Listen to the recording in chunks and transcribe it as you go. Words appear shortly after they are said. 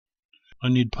I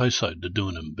need PySide to do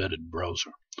an embedded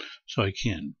browser. So I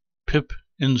can pip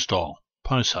install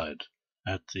PySide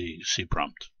at the C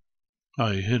prompt.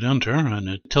 I hit enter and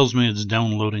it tells me it's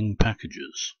downloading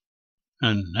packages.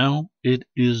 And now it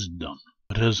is done.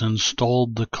 It has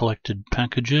installed the collected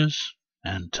packages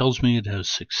and tells me it has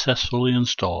successfully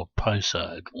installed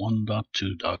PySide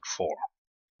 1.2.4.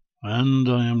 And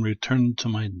I am returned to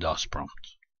my DOS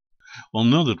prompt. Well,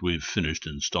 now that we've finished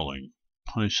installing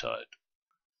PySide,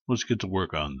 let's get to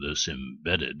work on this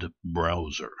embedded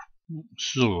browser.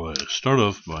 So I start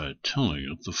off by telling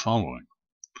it the following.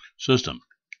 System,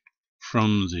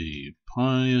 from the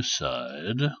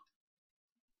PySide,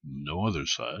 no other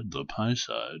side, the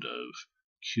PySide of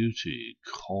Qt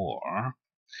core,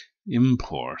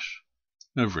 import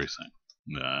everything.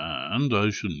 And I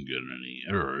shouldn't get any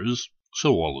errors,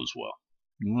 so all is well.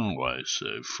 Well, I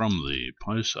say from the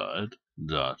PySide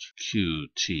dot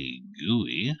Qt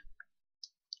GUI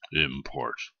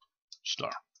import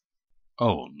star.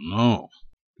 Oh no,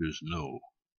 there's no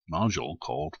module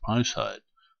called PySide.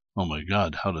 Oh my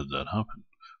god, how did that happen?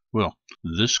 Well,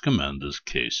 this command is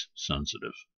case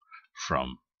sensitive.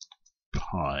 From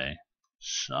PySide,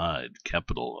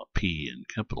 capital P and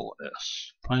capital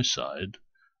S, PySide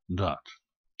dot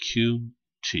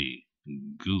Qt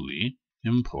GUI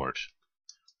import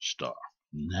star.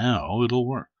 Now it'll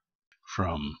work.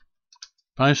 From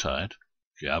PySide,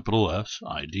 capital S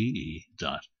IDE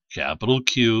dot capital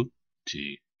Q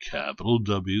T capital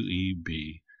W E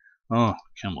B. Oh,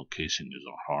 camel casing is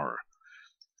a horror.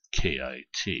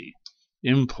 KIT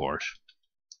import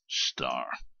star.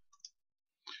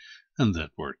 And that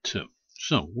worked too.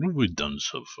 So what have we done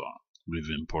so far? We've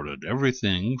imported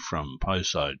everything from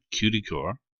PySide Qt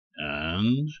core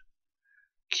and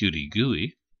Qt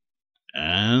GUI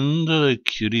and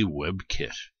Qt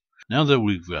WebKit. Now that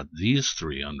we've got these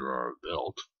three under our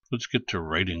belt, let's get to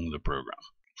writing the program.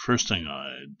 First thing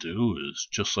I do is,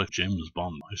 just like James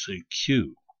Bond, I say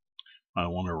Q. I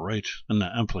want to write an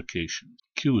application.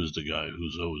 Q is the guy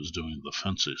who's always doing the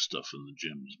fancy stuff in the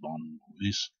James Bond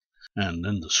movies. And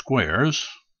then the squares,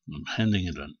 I'm handing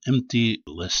it an empty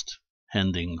list.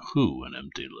 Handing who an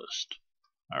empty list?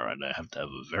 Alright, I have to have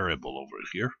a variable over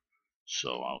here.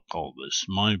 So I'll call this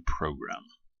my program.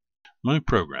 My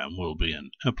program will be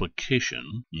an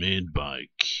application made by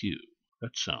Q.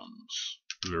 That sounds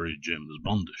very James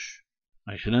Bondish.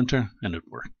 I hit enter and it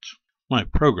worked. My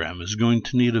program is going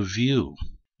to need a view.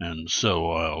 And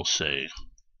so I'll say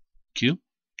Q,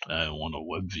 I want a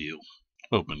web view.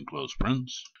 Open close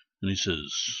parentheses. And he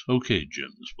says, okay,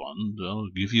 James Bond, I'll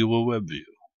give you a web view.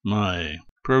 My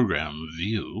program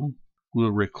view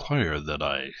will require that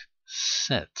I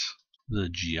set the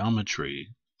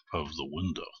geometry of the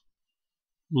window.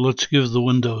 Let's give the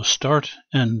window start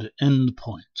and end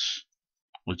points.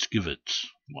 Let's give it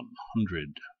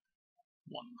 100,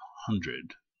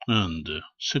 100, and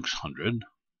 600,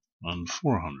 and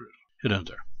 400. Hit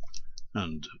enter.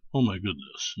 And, oh my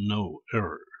goodness, no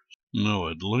errors. No,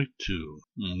 I'd like to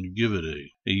give it a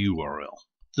URL.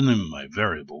 The name of my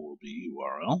variable will be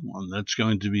URL, and that's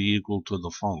going to be equal to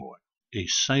the following. A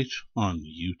site on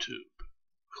YouTube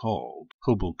called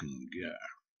Hoboken Gare.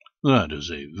 That is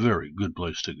a very good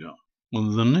place to go.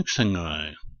 Well, the next thing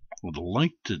I would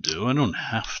like to do, I don't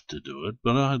have to do it,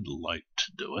 but I'd like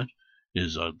to do it,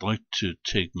 is I'd like to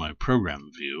take my program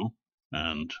view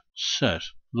and set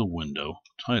the window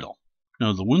title.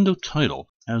 Now, the window title,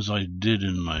 as I did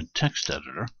in my text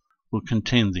editor, will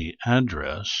contain the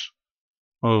address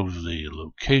of the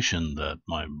location that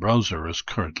my browser is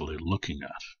currently looking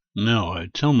at. Now, I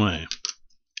tell my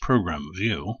program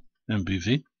view,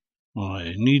 MPV,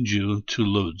 I need you to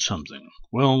load something.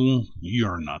 Well,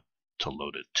 you're not to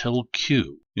load it. Tell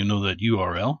Q. You know that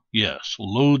URL? Yes,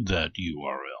 load that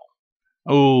URL.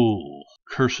 Oh,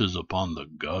 curses upon the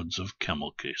gods of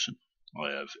camel casing.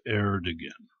 I have erred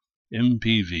again.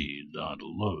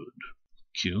 mpv.load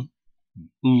Q.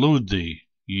 Load the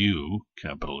U,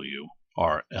 capital U,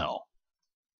 RL,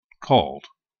 called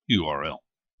URL.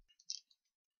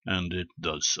 And it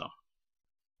does so.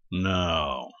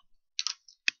 Now,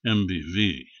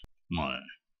 MBV, my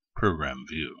program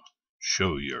view,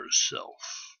 show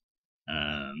yourself.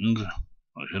 And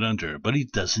I hit enter, but he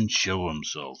doesn't show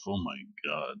himself. Oh my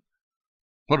god.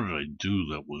 What did I do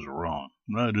that was wrong?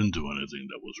 I didn't do anything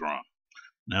that was wrong.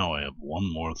 Now I have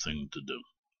one more thing to do.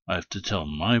 I have to tell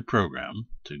my program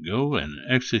to go and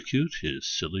execute his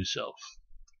silly self.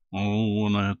 Oh,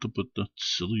 and I have to put the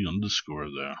silly underscore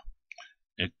there.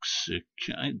 I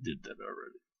did that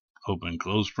already. Open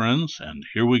close friends, and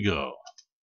here we go.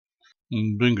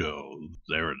 Bingo,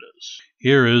 there it is.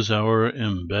 Here is our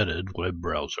embedded web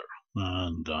browser.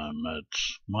 and I'm at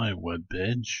my web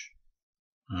page,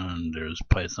 and there's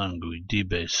Python GUI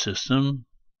DBase system,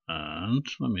 and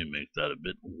let me make that a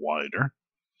bit wider,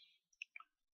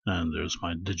 and there's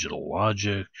my digital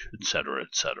logic, etc.,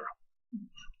 etc.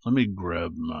 Let me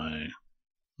grab my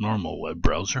normal web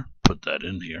browser, put that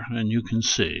in here, and you can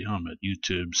see I'm at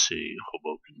YouTube C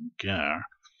Hoboken Gar,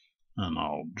 and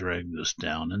I'll drag this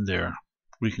down, and there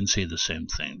we can see the same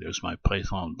thing. There's my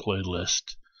Python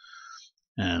playlist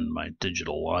and my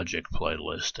digital logic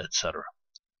playlist, etc.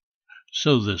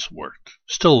 So this worked.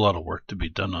 Still a lot of work to be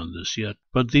done on this yet,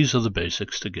 but these are the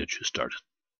basics to get you started.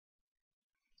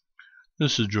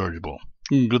 This is George Bull.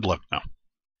 Good luck now.